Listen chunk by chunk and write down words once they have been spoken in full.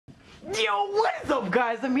Yo, what is up,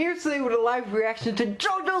 guys? I'm here today with a live reaction to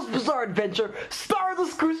JoJo's Bizarre Adventure,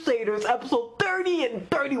 Stardust Crusaders, episode 30 and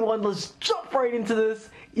 31. Let's jump right into this.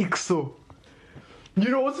 Ixo. You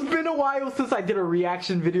know, it's been a while since I did a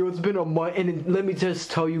reaction video. It's been a month, and let me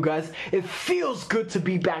just tell you guys, it feels good to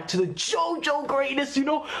be back to the JoJo greatness. You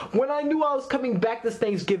know, when I knew I was coming back this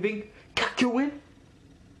Thanksgiving, Kakuin.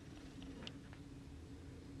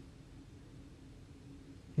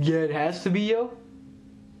 Yeah, it has to be, yo.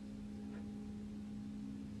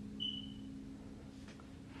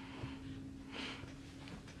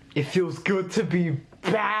 It feels good to be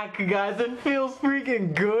back, guys. It feels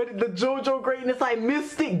freaking good. The JoJo greatness, I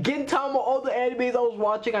missed it. Gintama, all the animes I was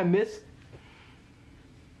watching, I missed.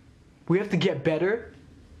 We have to get better.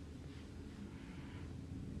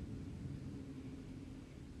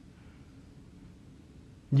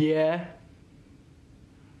 Yeah.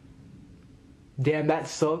 Damn, that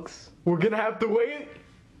sucks. We're gonna have to wait.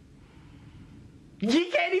 You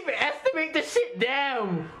can't even estimate the shit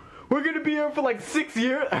down. We're gonna be here for like 6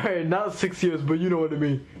 years. Alright, not 6 years, but you know what I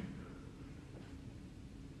mean.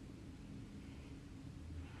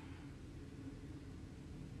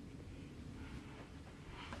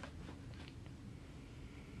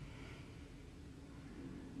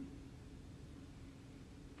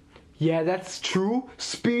 Yeah, that's true.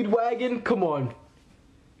 Speedwagon, come on.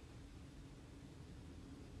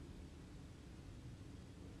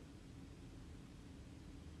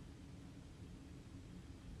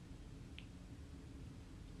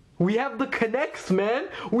 We have the connects, man.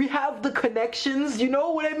 We have the connections. You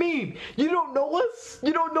know what I mean? You don't know us?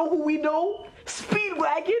 You don't know who we know?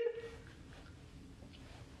 Speedwagon?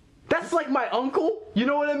 That's like my uncle. You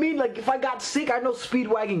know what I mean? Like if I got sick, I know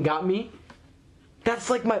Speedwagon got me.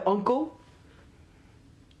 That's like my uncle.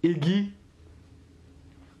 Iggy.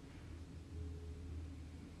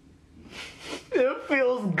 It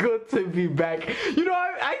feels good to be back. You know,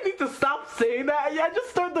 I need to stop saying that. I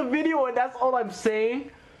just start the video and that's all I'm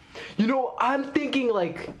saying. You know, I'm thinking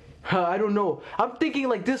like, I don't know. I'm thinking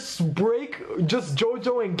like this break, just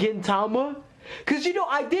JoJo and Gintama. Cause you know,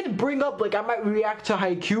 I did bring up like I might react to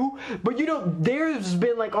Haikyuu, but you know, there's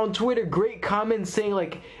been like on Twitter great comments saying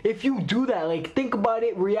like, if you do that, like think about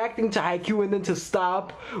it, reacting to Haikyuu and then to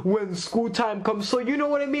stop when school time comes. So you know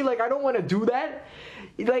what I mean? Like I don't want to do that.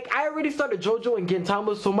 Like I already started JoJo and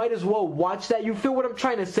Gintama, so might as well watch that. You feel what I'm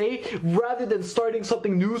trying to say? Rather than starting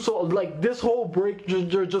something new. So like this whole break,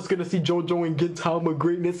 you're just gonna see JoJo and Gintama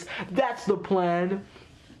greatness. That's the plan.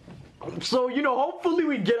 So, you know, hopefully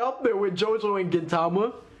we get up there with JoJo and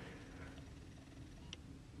Gintama.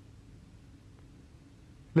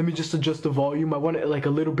 Let me just adjust the volume. I want it like a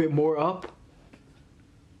little bit more up.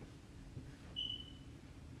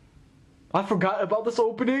 I forgot about this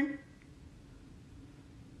opening.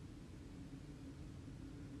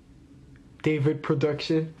 David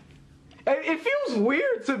production. It feels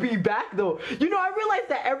weird to be back though. You know, I realized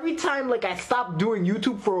that every time like I stop doing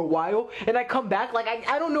YouTube for a while and I come back, like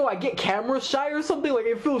I don't know, I get camera shy or something. Like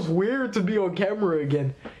it feels weird to be on camera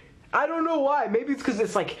again. I don't know why. Maybe it's because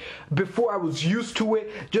it's like before I was used to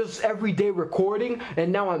it, just everyday recording,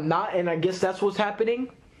 and now I'm not, and I guess that's what's happening.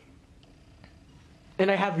 And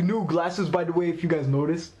I have new glasses, by the way, if you guys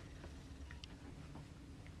noticed.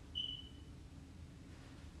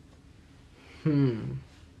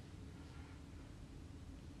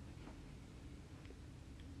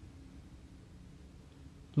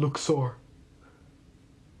 Luxor.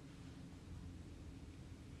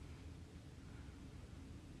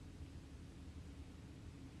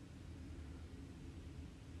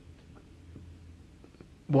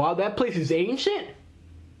 Wow, that place is ancient.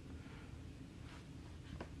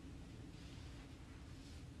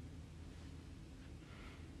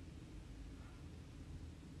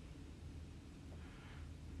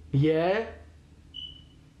 Yeah.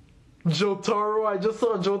 Jotaro, I just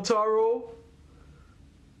saw Jotaro.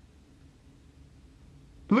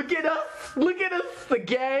 Look at us! Look at us! The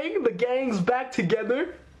gang's back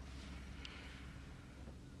together.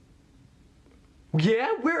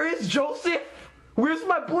 Yeah, where is Joseph? Where's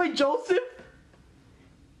my boy Joseph?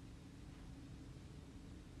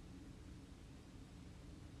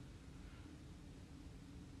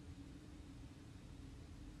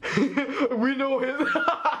 We know him.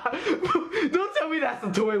 Don't tell me that's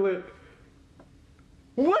the toilet.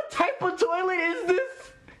 What type of toilet is this?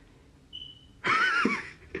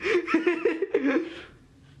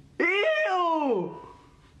 Ew!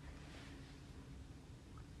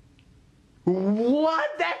 What?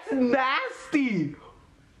 That's nasty!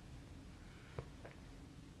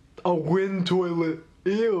 A wind toilet.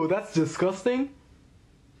 Ew, that's disgusting.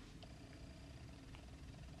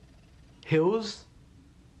 Hills?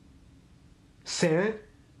 Sand?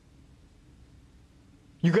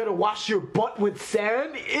 You gotta wash your butt with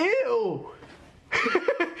sand? Ew!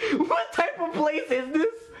 What type of place is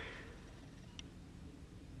this?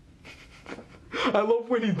 I love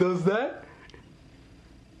when he does that.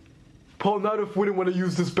 Paul Naudif wouldn't want to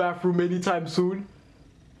use this bathroom anytime soon.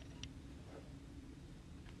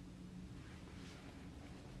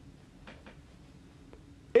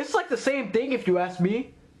 It's like the same thing if you ask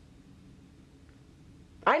me.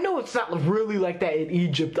 I know it's not really like that in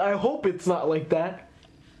Egypt. I hope it's not like that.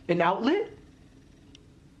 An outlet?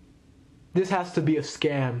 This has to be a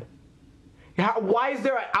scam. Why is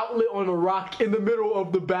there an outlet on a rock in the middle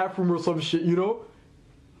of the bathroom or some shit, you know?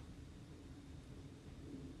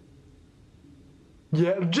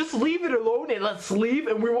 Yeah, just leave it alone and let's leave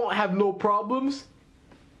and we won't have no problems.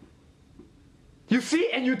 You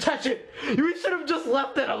see? And you touch it. You should have just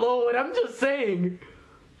left it alone. I'm just saying.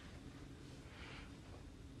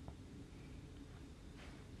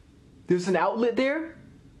 There's an outlet there.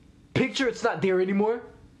 Picture it's not there anymore.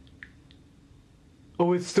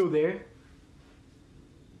 Oh, it's still there.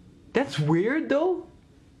 That's weird though.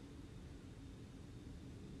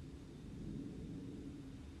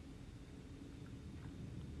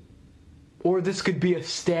 Or this could be a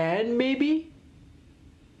stand maybe.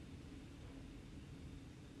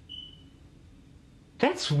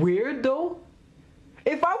 That's weird though.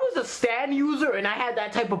 If I was a stand user and I had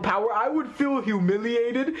that type of power, I would feel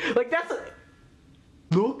humiliated. Like that's a...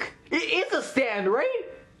 Look, it is a stand, right?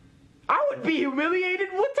 I would be humiliated.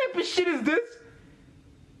 What type of shit is this?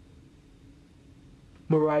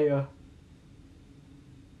 Mariah.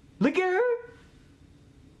 Look at her.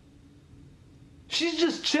 She's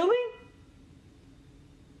just chilling.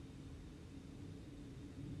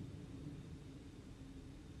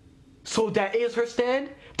 So that is her stand?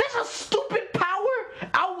 That's a stupid power!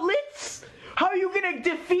 Outlets? How are you gonna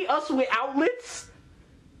defeat us with outlets?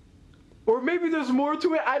 Or maybe there's more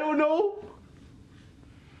to it, I don't know.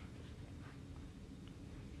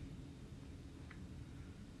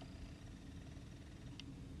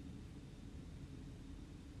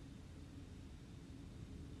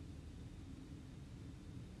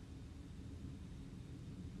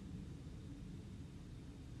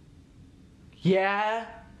 Yeah,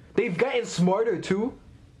 they've gotten smarter too.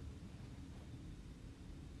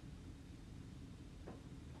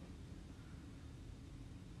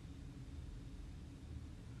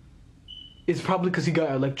 It's probably because he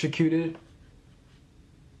got electrocuted.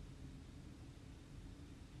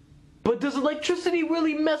 But does electricity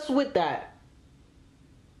really mess with that?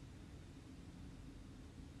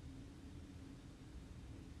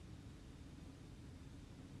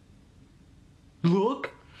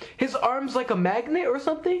 Look, his arm's like a magnet or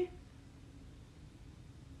something?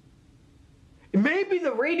 Maybe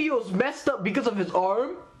the radio's messed up because of his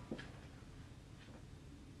arm?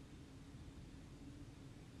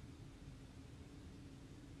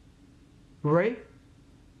 Right?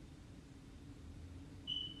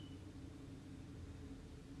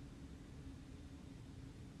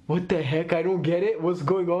 What the heck? I don't get it. What's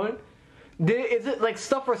going on? Is it like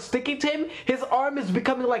stuff are sticking to him? His arm is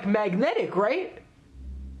becoming like magnetic, right?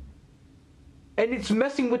 And it's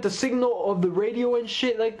messing with the signal of the radio and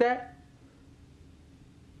shit like that?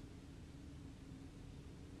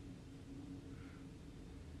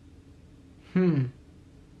 You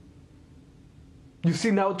see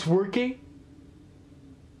now it's working?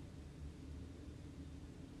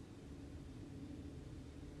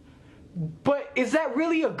 But is that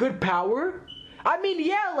really a good power? I mean,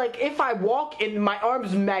 yeah, like if I walk and my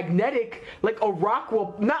arm's magnetic, like a rock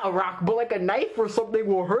will, not a rock, but like a knife or something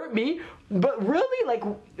will hurt me. But really, like,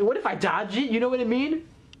 what if I dodge it? You know what I mean?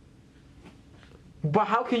 But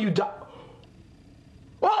how can you dodge?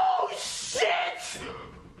 Oh, shit!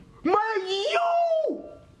 Yo!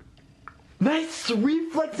 Nice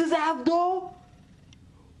reflexes, Abdul.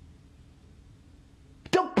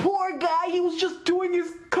 The poor guy, he was just doing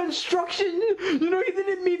his construction. You know, he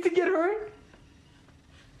didn't mean to get hurt.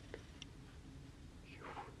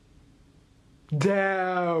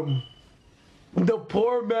 Damn. The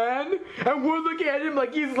poor man. And we're looking at him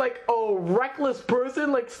like he's like a reckless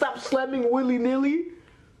person. Like, stop slamming willy-nilly.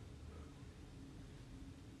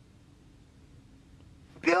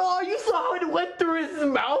 Oh, you saw how it went through his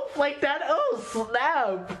mouth like that? Oh,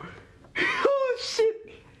 snap. Oh, shit.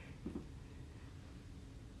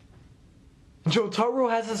 Jotaro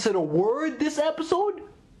hasn't said a word this episode?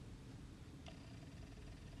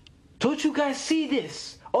 Don't you guys see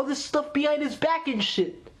this? All this stuff behind his back and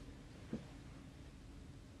shit.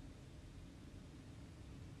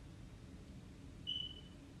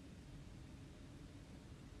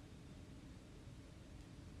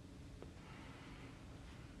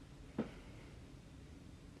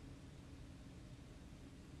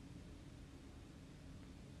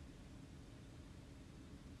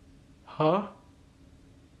 Huh?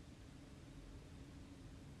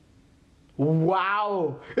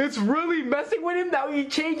 Wow, it's really messing with him now. He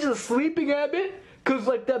changed the sleeping habit, cause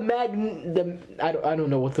like I don't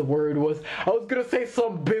know what the word was. I was gonna say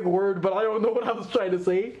some big word, but I don't know what I was trying to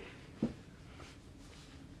say.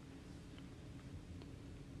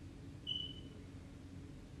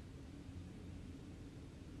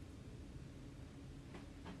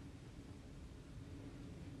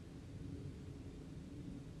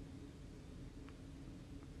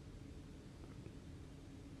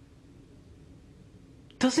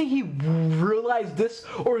 Doesn't he realize this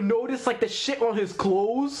or notice like the shit on his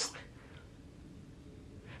clothes?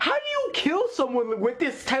 How do you kill someone with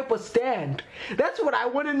this type of stand? That's what I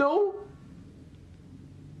want to know.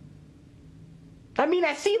 I mean,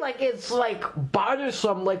 I see like it's like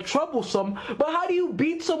bothersome, like troublesome, but how do you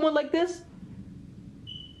beat someone like this?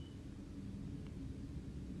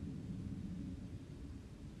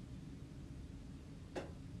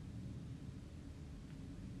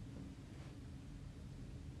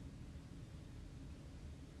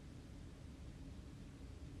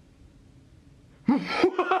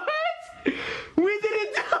 What? We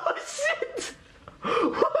didn't do shit!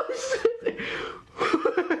 Oh shit!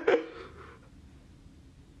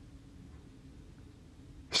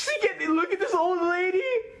 Look at this old lady!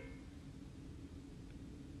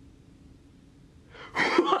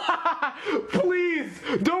 Please,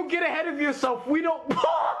 don't get ahead of yourself. We don't...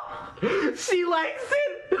 She likes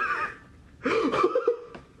it!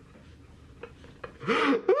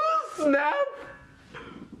 Snap!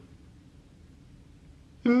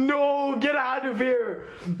 No, get out of here.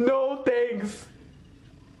 No, thanks.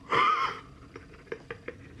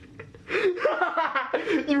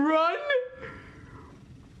 You run?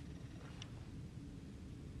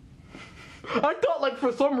 I thought like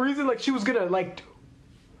for some reason like she was gonna like...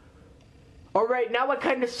 Alright, now I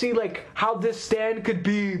kind of see like how this stand could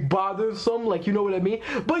be bothersome, like you know what I mean?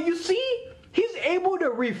 But you see, he's able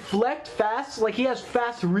to reflect fast, like he has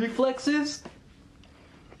fast reflexes.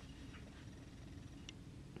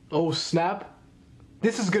 Oh snap.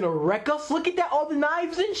 This is gonna wreck us. Look at that, all the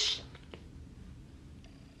knives and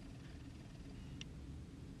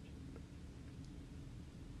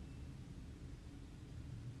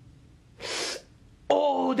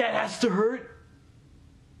Oh, that has to hurt.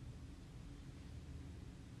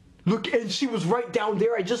 Look, and she was right down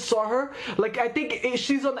there. I just saw her. Like, I think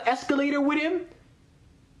she's on the escalator with him.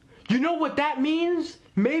 You know what that means?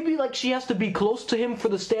 Maybe like she has to be close to him for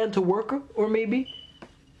the stand to work, or maybe.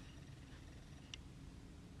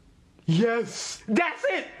 Yes, that's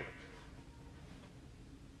it.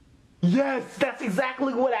 Yes, that's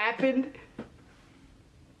exactly what happened.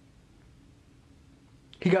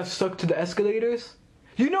 He got stuck to the escalators.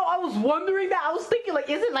 You know, I was wondering that. I was thinking, like,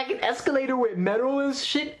 is it like an escalator with metal and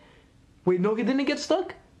shit? Wait, no, he didn't get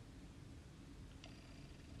stuck?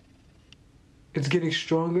 It's getting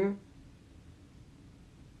stronger.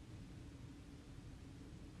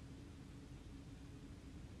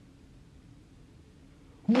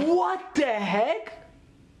 What the heck?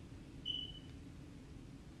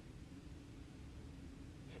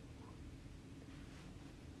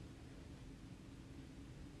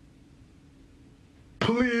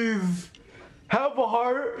 Please, have a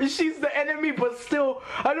heart. She's the enemy, but still,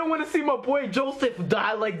 I don't want to see my boy Joseph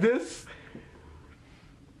die like this.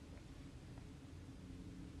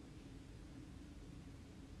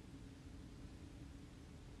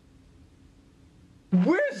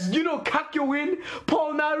 Where's, you know, Kakyoin,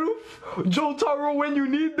 Paul Naruf, Jotaro when you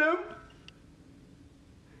need them?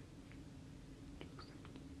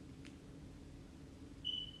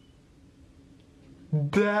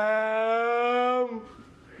 Damn.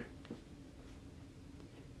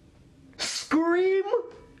 Scream?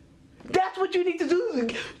 That's what you need to do.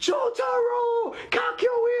 Jotaro,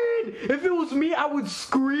 Kakyoin. If it was me, I would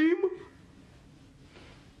scream.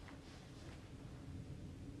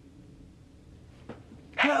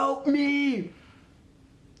 Help me!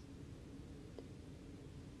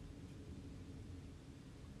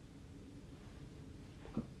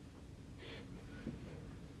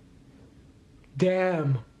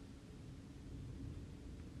 Damn.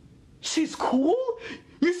 She's cool?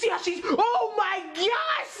 You see how she's... Oh my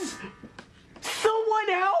gosh! Someone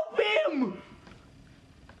help him!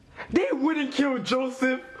 They wouldn't kill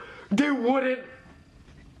Joseph. They wouldn't.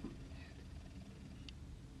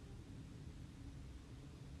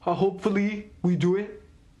 Hopefully we do it.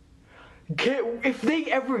 If they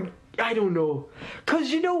ever, I don't know, cause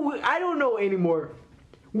you know I don't know anymore.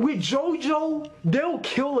 With JoJo, they'll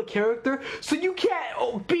kill a character, so you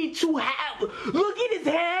can't be too happy. Look at his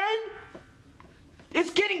hand;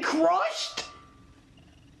 it's getting crushed.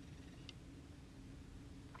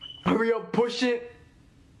 Hurry up, push it.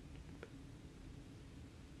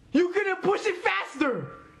 You couldn't push it faster.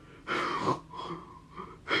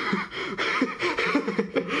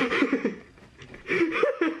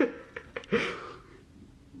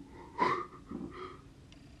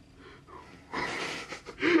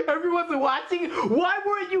 Everyone's watching. Why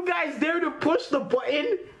weren't you guys there to push the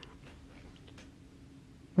button?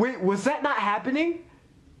 Wait, was that not happening?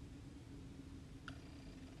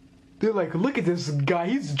 They're like, look at this guy,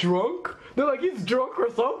 he's drunk. They're like, he's drunk or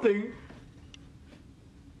something.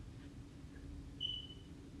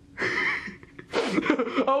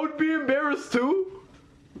 I would be embarrassed too.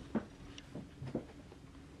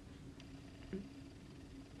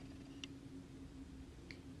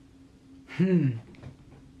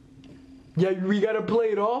 Yeah, we gotta play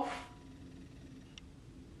it off.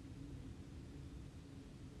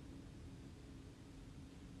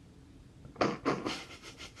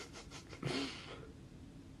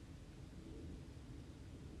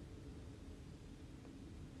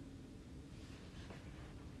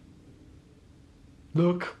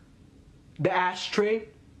 Look, the ashtray.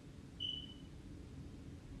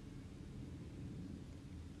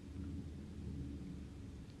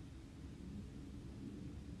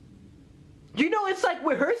 You know, it's like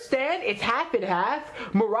with her stand, it's half and half.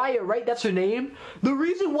 Mariah, right? That's her name. The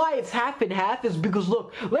reason why it's half and half is because,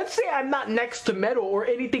 look, let's say I'm not next to metal or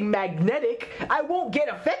anything magnetic, I won't get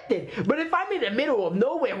affected. But if I'm in the middle of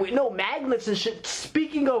nowhere with no magnets and shit,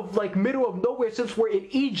 speaking of like middle of nowhere, since we're in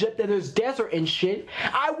Egypt and there's desert and shit,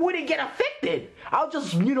 I wouldn't get affected. I'll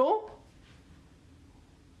just, you know.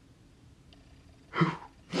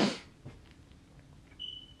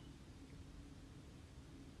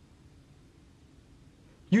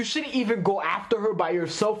 You shouldn't even go after her by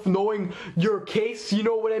yourself knowing your case, you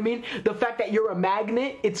know what I mean? The fact that you're a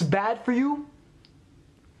magnet, it's bad for you.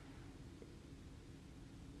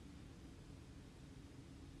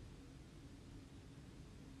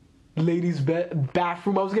 Ladies'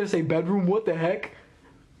 bathroom, I was gonna say bedroom, what the heck?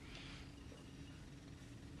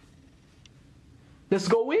 Let's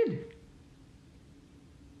go in.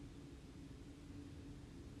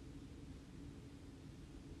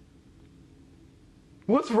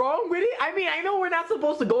 What's wrong with it? I mean, I know we're not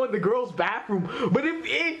supposed to go in the girls' bathroom, but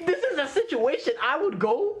if this is a situation, I would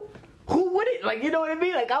go. Who wouldn't? Like, you know what I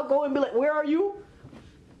mean? Like, I'll go and be like, where are you?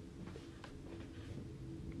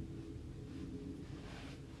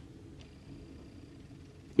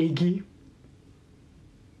 Iggy.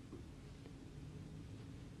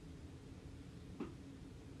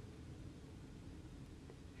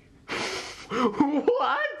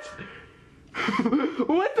 What?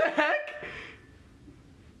 What the heck?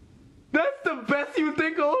 That's the best you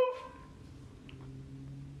think of?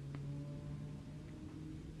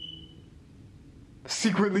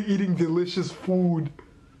 Secretly eating delicious food.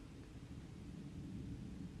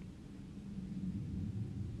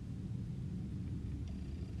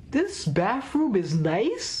 This bathroom is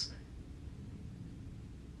nice?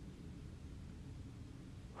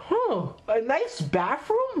 Huh, a nice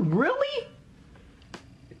bathroom? Really?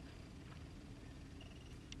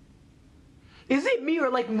 Is it me, or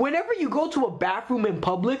like whenever you go to a bathroom in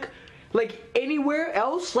public, like anywhere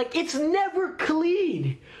else, like it's never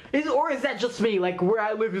clean? Or is that just me? Like where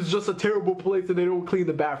I live is just a terrible place and they don't clean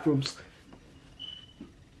the bathrooms.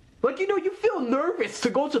 Like, you know, you feel nervous to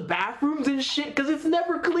go to bathrooms and shit because it's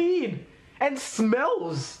never clean and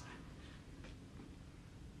smells.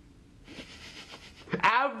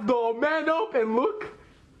 Abdul, man up and look.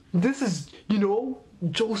 This is, you know,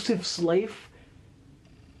 Joseph's life.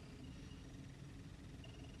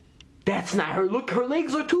 That's not her. Look, her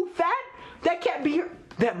legs are too fat. That can't be her.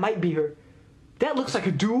 That might be her. That looks like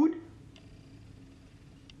a dude.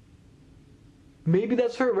 Maybe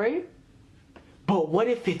that's her, right? But what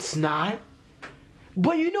if it's not?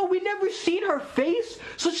 But you know, we never seen her face,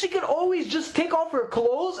 so she could always just take off her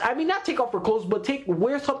clothes. I mean, not take off her clothes, but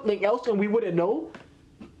wear something else and we wouldn't know.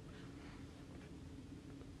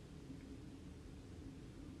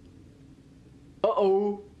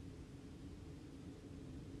 Uh-oh.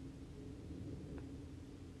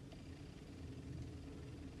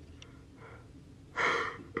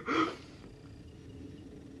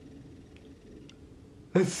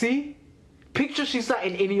 Let's see. Picture she's not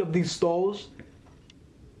in any of these stalls.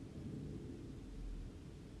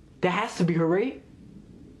 That has to be her, right?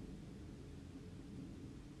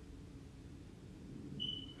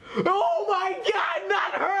 Oh my god,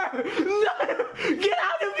 not her! Not her! Get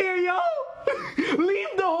out of here, yo! Leave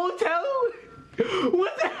the hotel!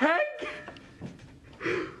 What the heck?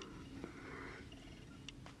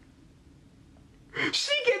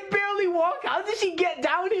 She can barely walk. How did she get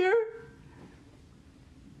down here?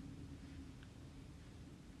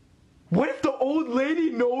 old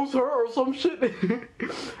lady knows her or some shit.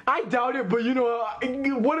 I doubt it, but you know,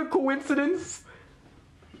 what a coincidence.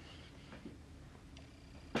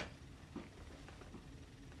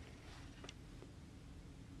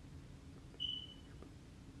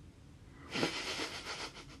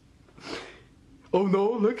 Oh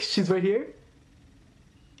no, look, she's right here.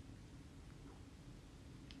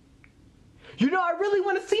 You know, I really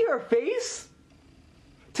want to see her face.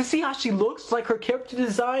 To see how she looks, like her character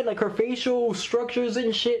design, like her facial structures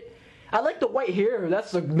and shit. I like the white hair,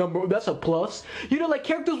 that's a plus. You know, like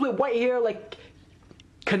characters with white hair, like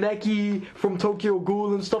Kaneki from Tokyo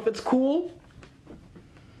Ghoul and stuff, it's cool.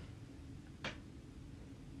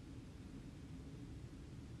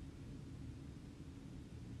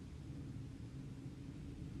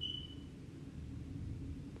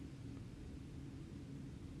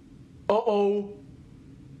 Uh-oh.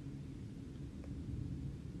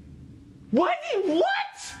 What?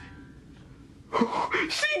 What?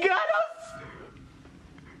 She got us?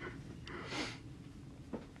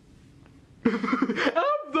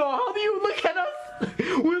 How do you look at us?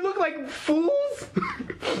 We look like fools?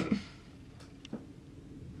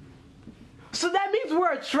 So that means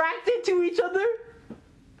we're attracted to each other?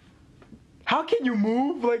 How can you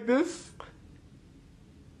move like this?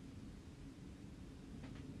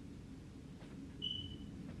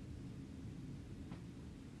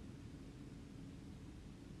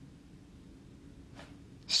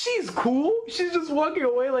 She's cool. She's just walking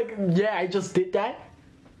away like, yeah, I just did that.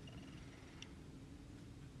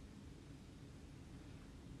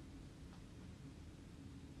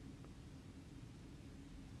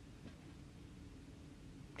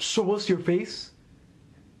 Show us your face.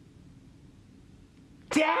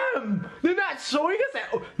 Damn! They're not showing us that.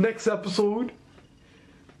 Oh, next episode.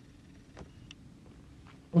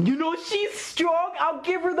 You know, she's strong. I'll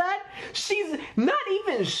give her that. She's not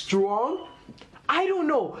even strong. I don't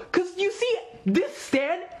know, cause you see this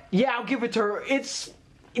stand, yeah, I'll give it to her. It's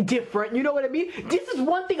different, you know what I mean? This is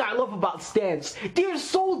one thing I love about stands. They're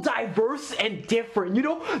so diverse and different, you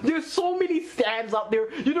know? There's so many stands out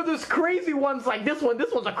there. You know, there's crazy ones like this one.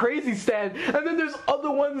 This one's a crazy stand. And then there's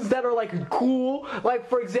other ones that are like cool. Like,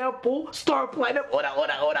 for example, Star Planet.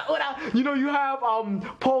 You know, you have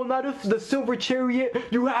Paul Naruto, the Silver Chariot.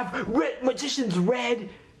 You have Red Magician's Red.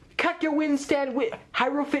 Kakyoin stand with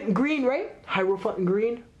Hierophant Green, right? Hierophant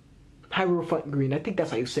Green? Hierophant Green, I think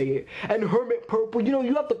that's how you say it. And Hermit Purple, you know,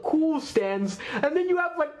 you have the cool stands. And then you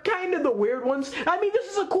have like kind of the weird ones. I mean,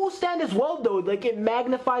 this is a cool stand as well though. Like it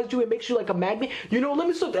magnifies you, it makes you like a magnet. You know, let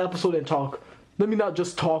me start the episode and talk. Let me not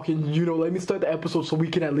just talk and, you know, let me start the episode so we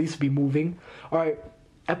can at least be moving. Alright,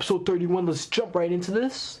 episode 31, let's jump right into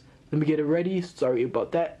this. Let me get it ready. Sorry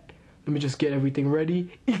about that. Let me just get everything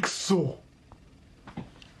ready. Ixo.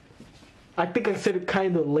 I think I said it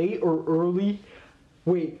kind of late or early.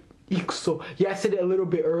 Wait, Ixo. Yeah, I said it a little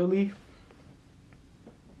bit early.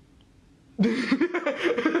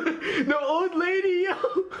 The old lady, yo.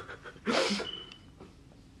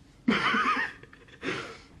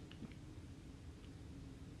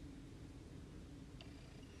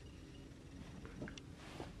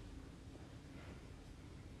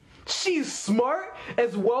 She's smart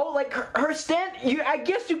as well. Like her stand, I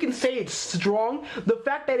guess you can say it's strong. The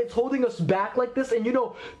fact that it's holding us back like this, and you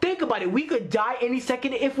know, think about it. We could die any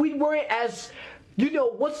second if we weren't as, you know,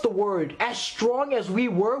 what's the word? As strong as we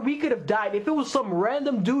were, we could have died. If it was some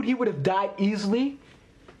random dude, he would have died easily.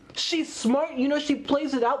 She's smart, you know, she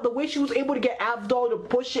plays it out. The way she was able to get Avdol to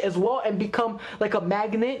push it as well and become like a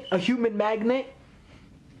magnet, a human magnet.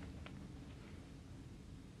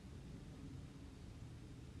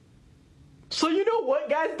 So you know what,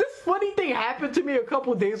 guys? This funny thing happened to me a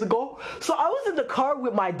couple days ago. So I was in the car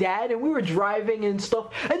with my dad and we were driving and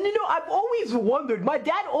stuff. And you know, I've always wondered, my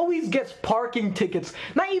dad always gets parking tickets.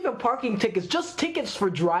 Not even parking tickets, just tickets for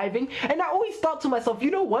driving. And I always thought to myself,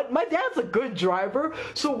 you know what? My dad's a good driver.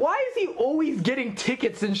 So why is he always getting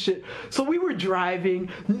tickets and shit? So we were driving.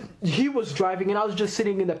 He was driving and I was just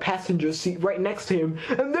sitting in the passenger seat right next to him.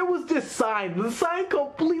 And there was this sign. The sign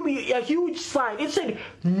completely, a huge sign. It said,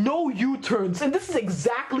 no U-turn. And this is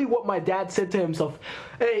exactly what my dad said to himself.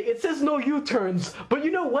 Hey, it says no U-turns, but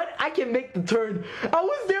you know what? I can make the turn. I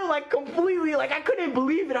was there like completely, like I couldn't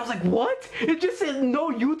believe it. I was like, what? It just says no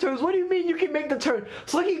U-turns. What do you mean you can make the turn?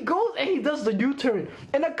 So he goes and he does the U-turn.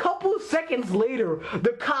 And a couple of seconds later,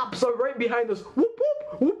 the cops are right behind us. Whoop,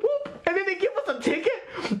 whoop, whoop, whoop. And then they give us a ticket.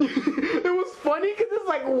 It was funny because it's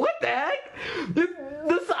like, what the heck?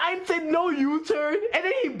 The sign said no U-turn, and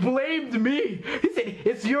then he blamed me. He said,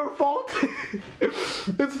 it's your fault.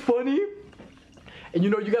 It's funny. And you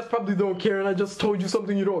know, you guys probably don't care, and I just told you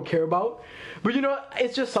something you don't care about. But you know what?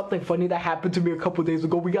 It's just something funny that happened to me a couple days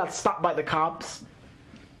ago. We got stopped by the cops.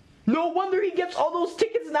 No wonder he gets all those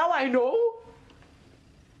tickets, now I know.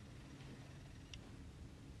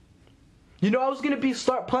 You know, I was gonna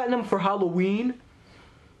start platinum for Halloween.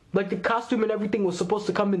 Like, the costume and everything was supposed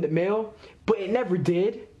to come in the mail, but it never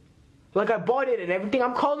did. Like, I bought it and everything.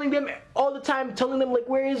 I'm calling them all the time, telling them, like,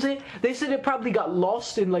 where is it? They said it probably got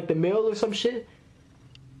lost in, like, the mail or some shit.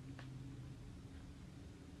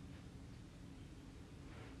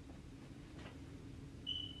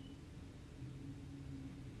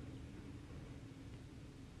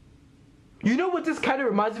 You know what this kind of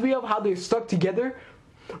reminds me of? How they're stuck together?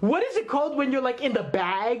 What is it called when you're, like, in the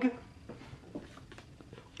bag?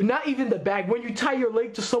 Not even the bag. When you tie your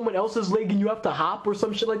leg to someone else's leg and you have to hop or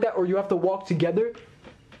some shit like that, or you have to walk together.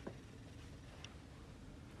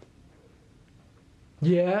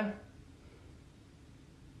 Yeah.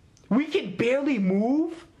 We can barely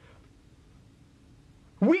move.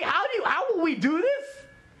 How will we do this?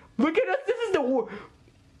 Look at us. This is the.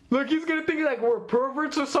 Look, he's gonna think like we're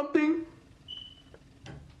perverts or something.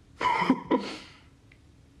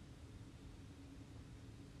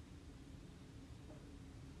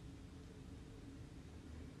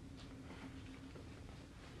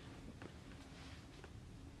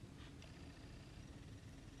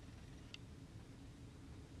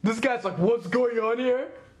 This guy's like, what's going on here?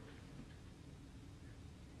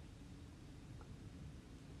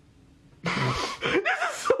 This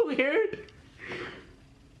is so weird.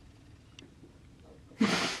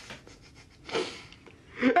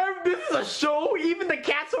 This is a show. Even the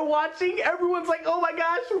cats are watching. Everyone's like, oh my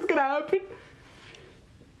gosh, what's gonna happen?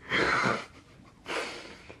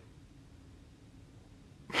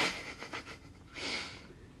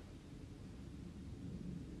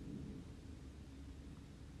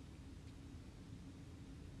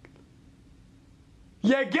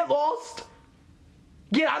 Yeah, get lost.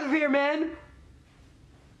 Get out of here, man.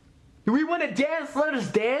 Do we want to dance? Let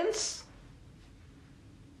us dance.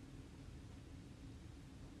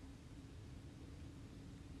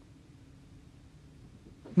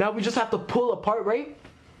 Now we just have to pull apart, right?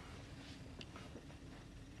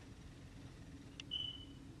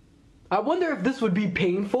 I wonder if this would be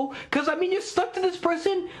painful. Because, I mean, you're stuck to this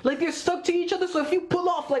person. Like, they're stuck to each other. So if you pull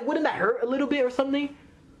off, like, wouldn't that hurt a little bit or something?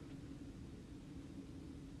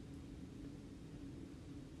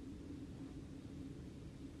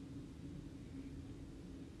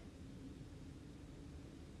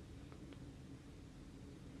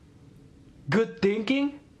 Good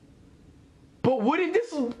thinking? But wouldn't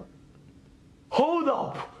this... Hold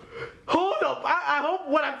up. Hold up. I hope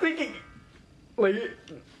what I'm thinking... Like...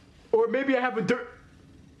 Or maybe I have a dirt...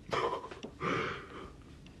 No!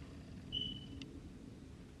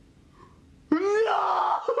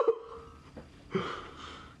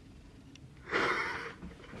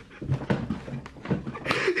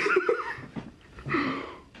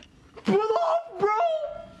 Pull off, bro!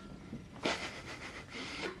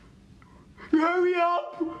 Hurry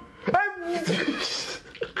up!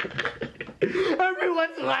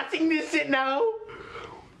 Everyone's watching this shit now.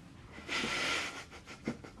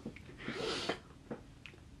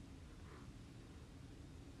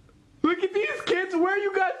 Look at these kids. Where are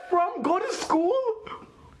you guys from? Go to school?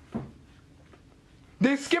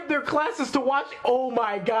 They skip their classes to watch. Oh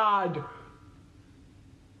my god.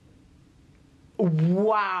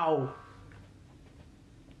 Wow.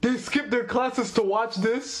 They skipped their classes to watch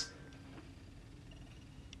this?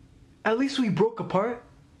 At least we broke apart.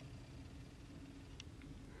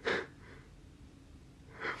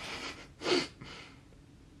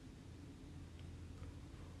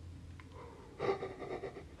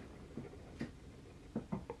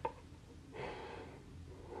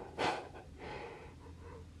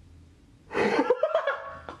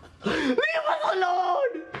 Leave us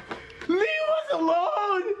alone! Leave us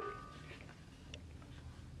alone!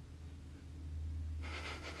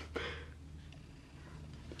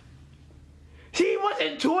 He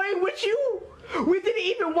wasn't toying with you? We didn't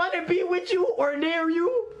even want to be with you or near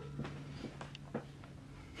you?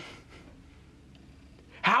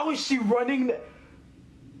 How is she running?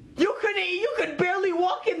 You could barely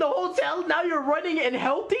walk in the hotel, now you're running and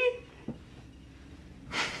healthy?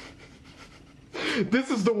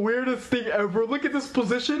 This is the weirdest thing ever. Look at this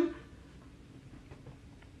position.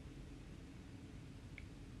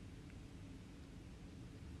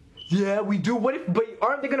 Yeah, we do. What if, but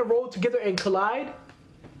aren't they gonna roll together and collide?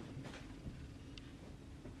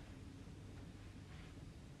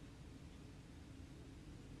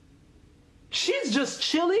 She's she's just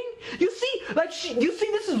chilling. You see, like you see,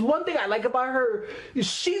 this is one thing I like about her.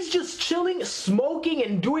 She's just chilling, smoking,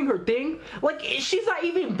 and doing her thing. Like she's not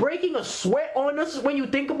even breaking a sweat on us when you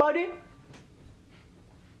think about it.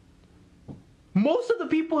 Most of the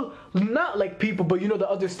people, not like people, but you know the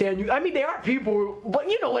other stand users. I mean, they are people, but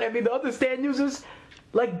you know what I mean. The other stand users,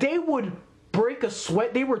 like they would break a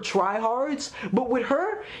sweat. They were tryhards, but with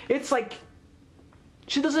her, it's like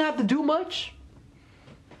she doesn't have to do much.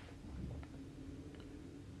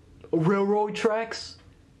 Railroad tracks.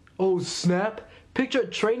 Oh snap! Picture a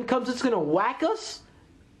train comes, it's gonna whack us.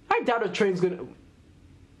 I doubt a train's gonna.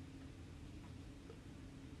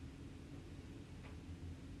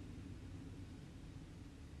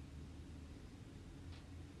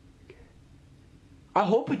 I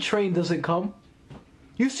hope a train doesn't come.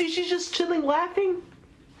 You see, she's just chilling, laughing.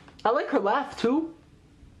 I like her laugh too.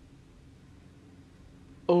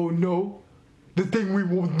 Oh no, the thing we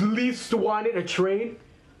least wanted, a train.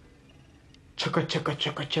 Chugga chugga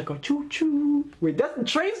chugga chugga choo choo. Wait,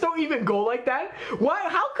 trains don't even go like that. Why?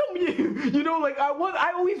 How come you know, like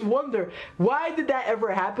I always wonder why did that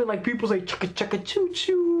ever happen? Like people say chugga chugga choo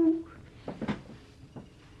choo.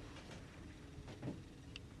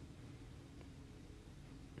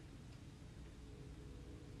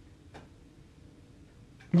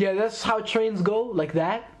 Yeah, that's how trains go, like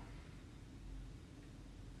that.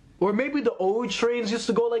 Or maybe the old trains used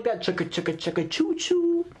to go like that. Chugga chugga chugga choo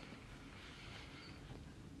choo.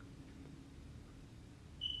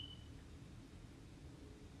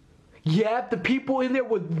 Yeah, the people in there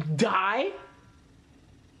would die.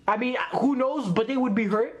 I mean, who knows, but they would be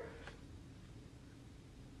hurt.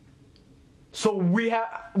 So we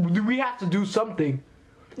have to do something.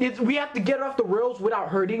 We have to get off the rails without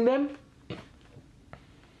hurting them.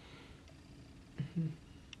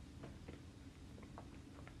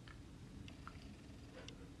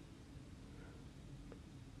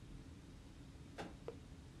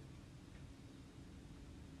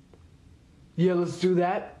 Yeah, let's do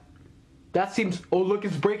that. That seems... Oh, look,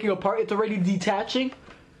 it's breaking apart. It's already detaching.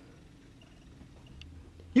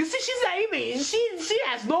 You see, she's not even... She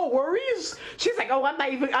has no worries. She's like, oh,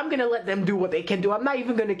 I'm gonna let them do what they can do. I'm not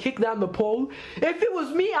even gonna kick down the pole. If it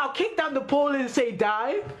was me, I'll kick down the pole and say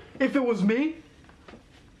die. If it was me.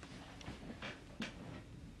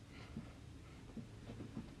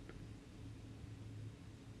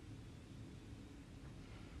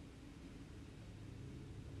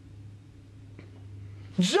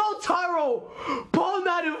 Jotaro! Paul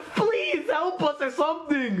Madden, please help us or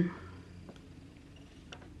something!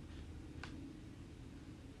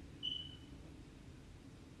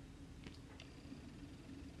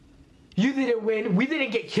 You didn't win. We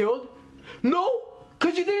didn't get killed. No,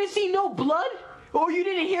 because you didn't see no blood? Or you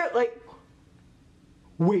didn't hear, like...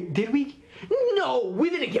 Wait, did we? No,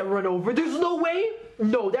 we didn't get run over. There's no way.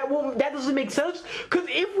 No, that doesn't make sense. Because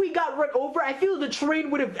if we got run over, I feel the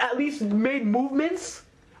train would have at least made movements.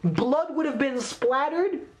 Blood would have been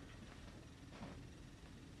splattered.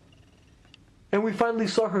 And we finally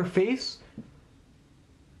saw her face.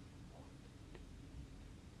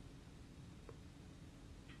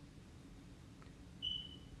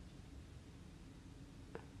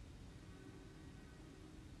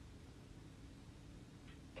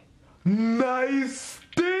 Nice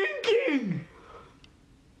thinking!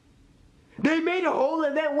 They made a hole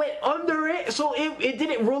and then went under it, so it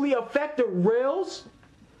didn't really affect the rails.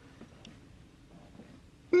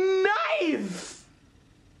 Nice!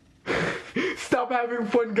 Stop having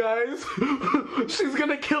fun, guys. She's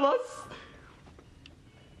gonna kill us.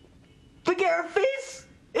 Look at her face.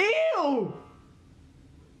 Ew!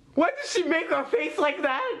 Why did she make her face like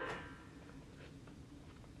that?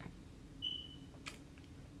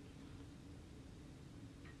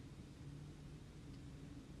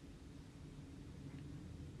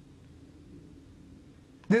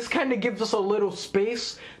 This kind of gives us a little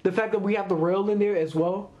space. The fact that we have the rail in there as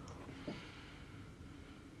well.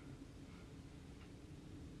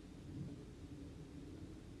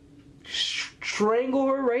 Strangle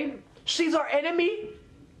her, right? She's our enemy.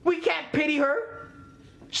 We can't pity her.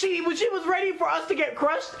 She was ready for us to get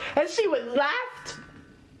crushed, and she was laughed.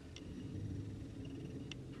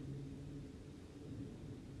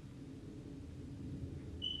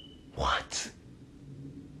 What?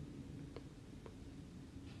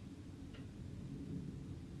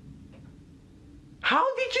 How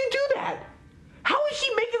did you do that? How is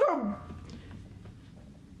she making her...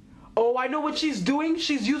 Oh, I know what she's doing.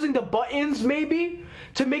 She's using the buttons, maybe,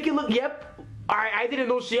 to make it look... Yep. I didn't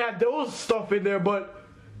know she had those stuff in there, but...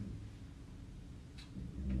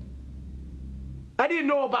 I didn't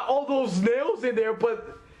know about all those nails in there,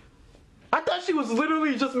 but... I thought she was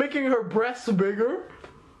literally just making her breasts bigger.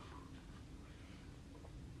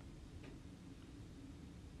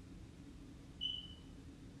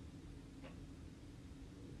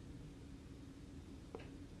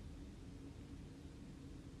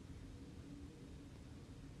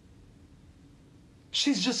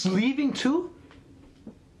 She's just leaving too?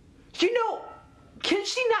 You know, can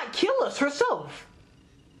she not kill us herself?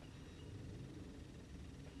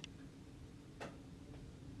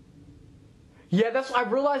 Yeah, I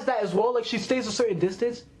realized that as well. Like, she stays a certain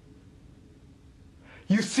distance.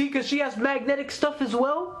 You see, because she has magnetic stuff as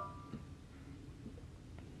well.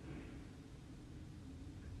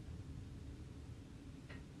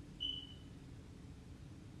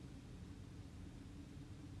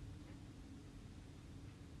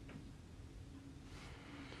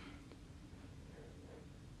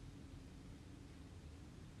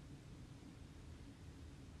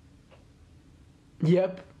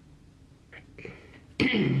 Yep.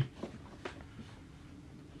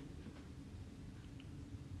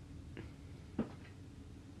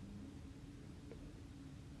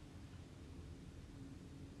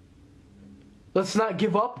 Let's not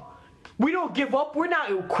give up. We don't give up. We're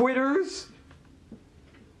not quitters.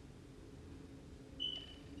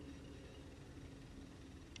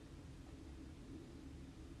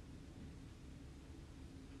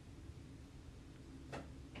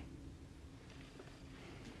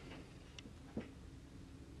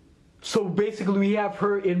 So basically we have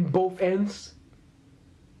her in both ends.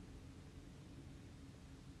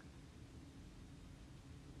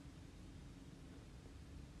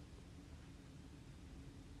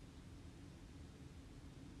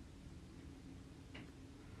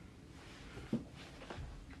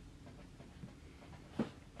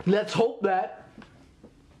 Let's hope that.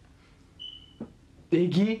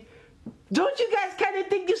 Iggy, don't you guys kind of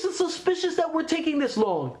think this is suspicious that we're taking this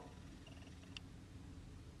long?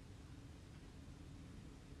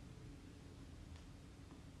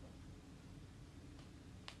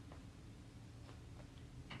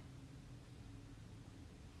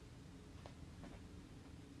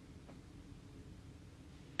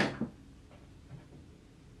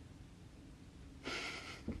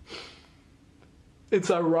 It's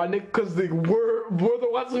ironic because we're the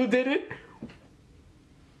ones who did it.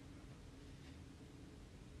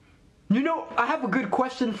 You know, I have a good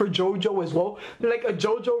question for JoJo as well. Like a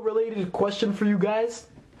JoJo related question for you guys.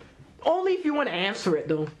 Only if you want to answer it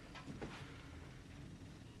though.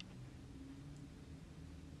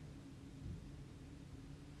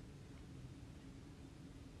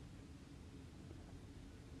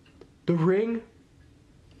 The ring?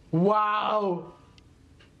 Wow.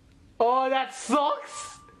 Oh, that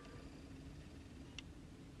sucks.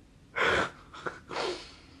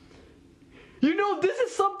 You know, this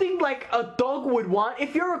is something like a thug would want.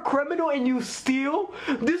 If you're a criminal and you steal,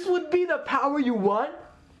 this would be the power you want.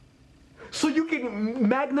 So you can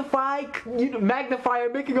magnify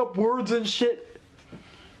and making up words and shit.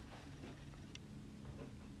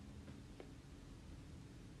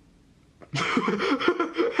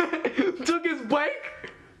 Took his bike.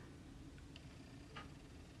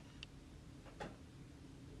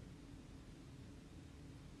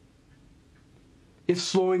 It's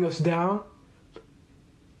slowing us down.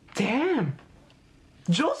 Damn.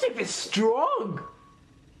 Joseph is strong.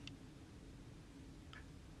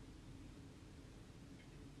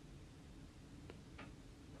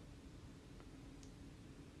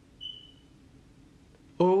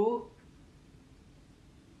 Oh.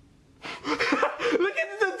 Look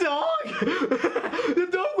at the dog. The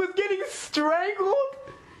dog was getting strangled.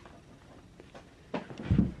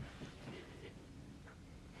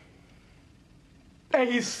 And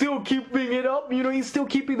he's still keeping it up, you know, he's still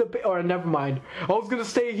keeping the pace. Or never mind. I was gonna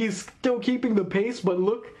say he's still keeping the pace, but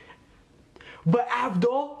look. But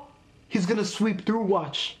Abdul, he's gonna sweep through,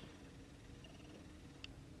 watch.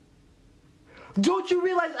 Don't you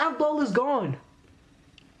realize Abdul is gone?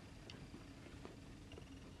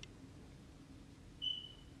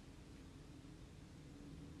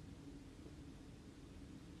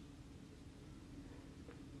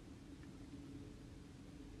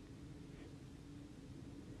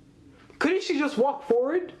 Couldn't she just walk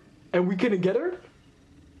forward and we couldn't get her?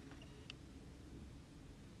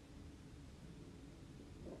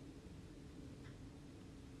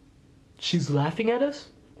 She's laughing at us?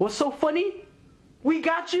 What's so funny? We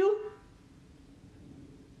got you?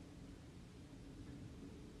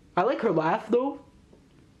 I like her laugh though.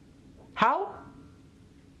 How?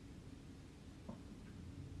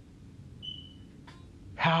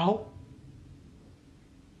 How?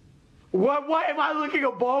 What? Why am I looking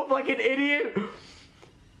above like an idiot?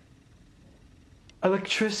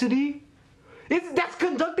 Electricity? That's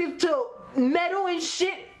conductive to metal and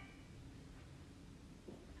shit?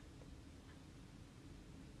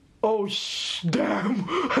 Oh, damn.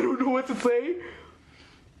 I don't know what to say.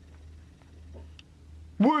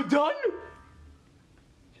 We're done?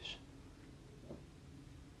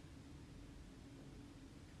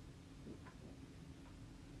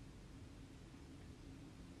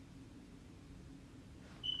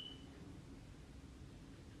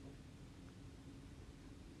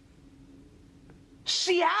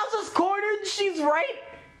 She has us cornered. She's right.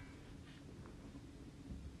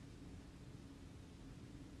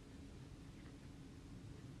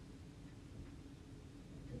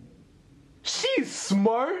 She's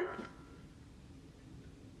smart.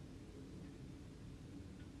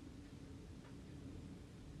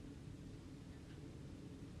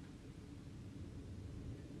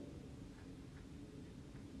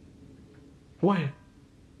 What?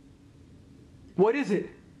 What is it?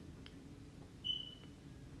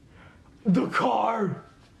 The car.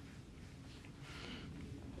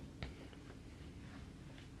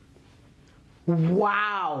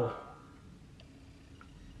 Wow.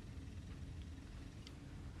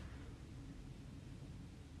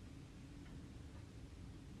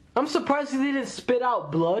 I'm surprised he didn't spit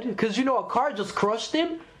out blood, because you know a car just crushed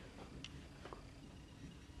him.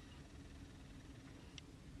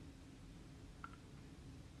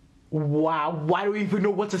 Wow, why do we even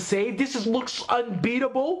know what to say? This just looks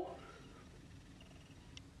unbeatable.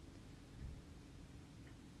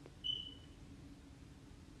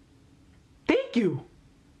 Thank you.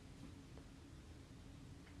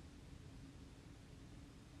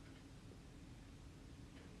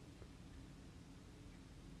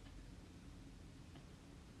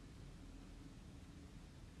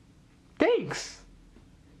 Thanks.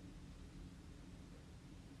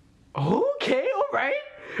 Okay, alright.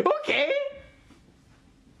 Okay.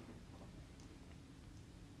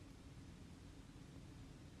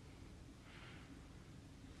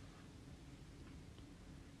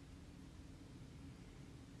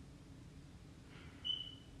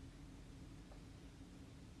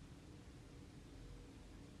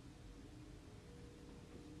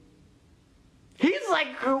 He's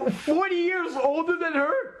like 40 years older than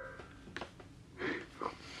her.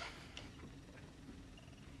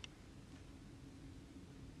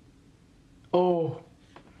 Oh,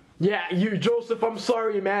 yeah, you, Joseph, I'm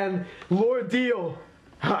sorry, man. Lord Dio.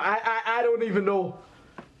 I don't even know.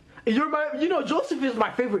 You know, Joseph is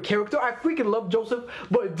my favorite character. I freaking love Joseph.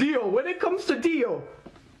 But Dio, when it comes to Dio.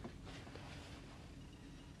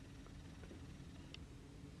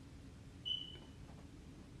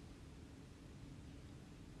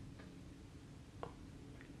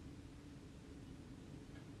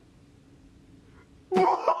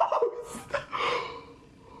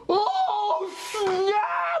 Oh,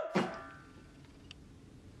 snap!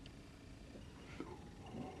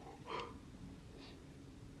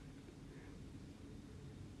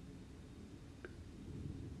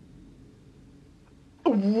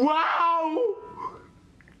 Wow!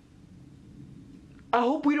 I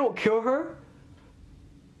hope we don't kill her.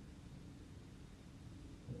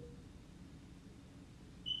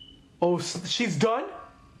 Oh, she's done?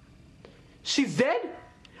 She's dead?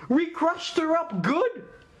 We crushed her up good.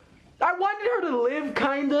 I wanted her to live,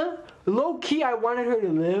 kinda. Low key, I wanted her to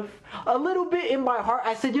live. A little bit in my heart,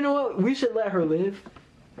 I said, you know what? We should let her live.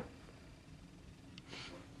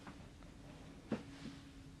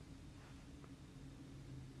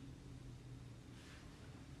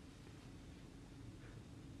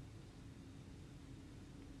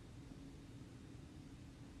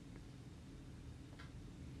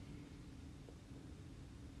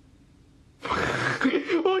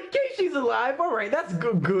 Okay, she's alive. Alright, that's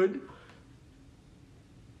good.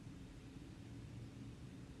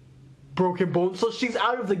 Broken bones, so she's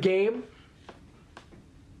out of the game.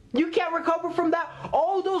 You can't recover from that.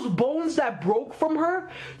 All those bones that broke from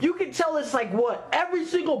her, you can tell it's like what? Every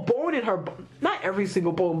single bone in her, not every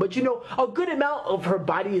single bone, but you know, a good amount of her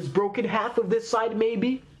body is broken. Half of this side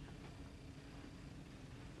maybe.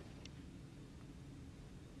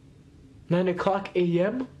 9 o'clock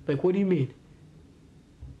a.m.? Like, what do you mean?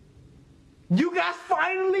 You guys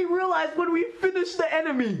finally realized when we finished the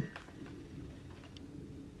enemy.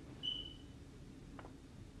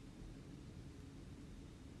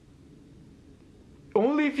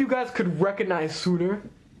 Only if you guys could recognize sooner.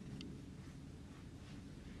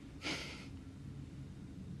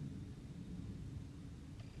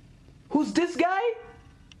 Who's this guy?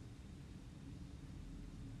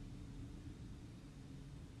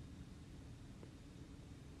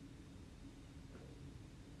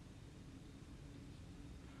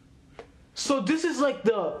 So So this is like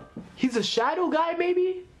he's a shadow guy,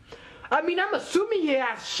 maybe? I mean, I'm assuming he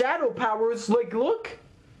has shadow powers. Like, look.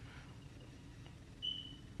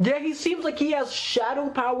 Yeah, he seems like he has shadow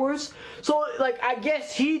powers. So, like, I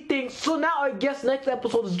guess he thinks... So now I guess next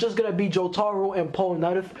episode is just gonna be Jotaro and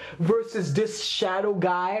Polnareff versus this shadow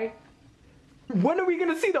guy. When are we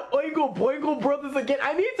gonna see the Oingo Boingo brothers again?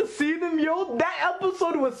 I need to see them, yo. That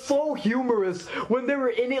episode was so humorous when they were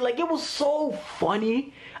in it. Like, it was so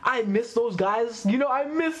funny. I miss those guys. You know, I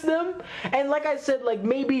miss them. And like I said, like,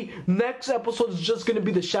 maybe next episode is just gonna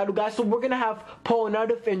be the shadow guy. So we're gonna have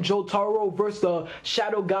Polnareff and Jotaro versus the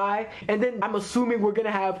shadow guy. And then I'm assuming we're gonna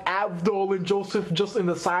have Abdul and Joseph just in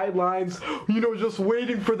the sidelines, you know, just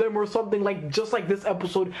waiting for them or something, like just like this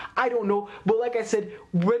episode. I don't know. But like I said,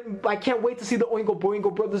 I can't wait to see the Oingo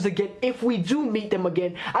Boingo brothers again if we do meet them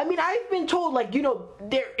again. I mean, I've been told, like, you know,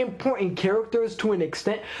 they're important characters to an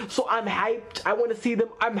extent. So I'm hyped. I want to see them.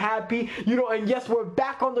 I'm happy, you know, and yes, we're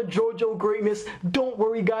back on the JoJo greatness. Don't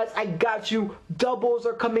worry, guys, I got you. Doubles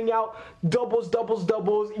are coming out. Doubles.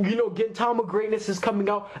 You know, Gintama greatness is coming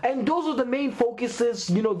out, and those are the main focuses,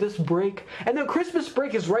 you know, this break. And then Christmas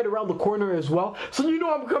break is right around the corner as well, so you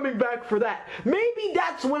know I'm coming back for that. Maybe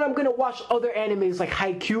that's when I'm gonna watch other animes like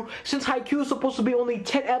Haikyuu, since Haikyuu is supposed to be only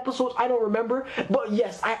 10 episodes. I don't remember, but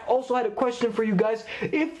yes, I also had a question for you guys.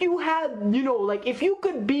 If you had, you know, like, if you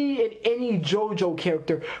could be in any JoJo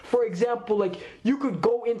character, for example, like, you could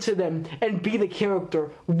go into them and be the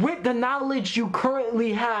character with the knowledge you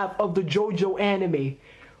currently have of the JoJo anime,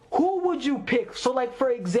 who would you pick? So, like,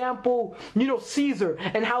 for example, you know, Caesar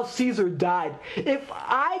and how Caesar died. If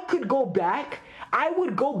I could go back, I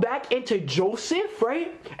would go back into Joseph,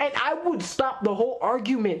 right? And I would stop the whole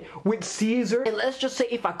argument with Caesar. And let's just say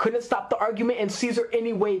if I couldn't stop the argument and Caesar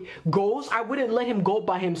anyway goes, I wouldn't let him go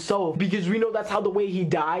by himself, because we know that's how the way he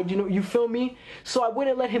died, you know, you feel me? So I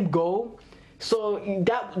wouldn't let him go. So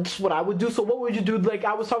that's what I would do. So what would you do? Like,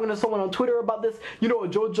 I was talking to someone on Twitter about this, you know, a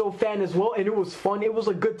JoJo fan as well, and it was fun. It was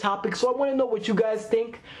a good topic. So I want to know what you guys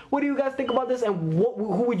think. What do you guys think about this, and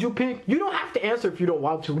who would you pick? You don't have to answer if you don't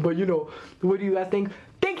want to, but you know, what do you guys think?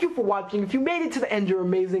 Thank you for watching. If you made it to the end, you're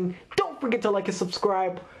amazing. Don't forget to like and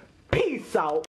subscribe. Peace out.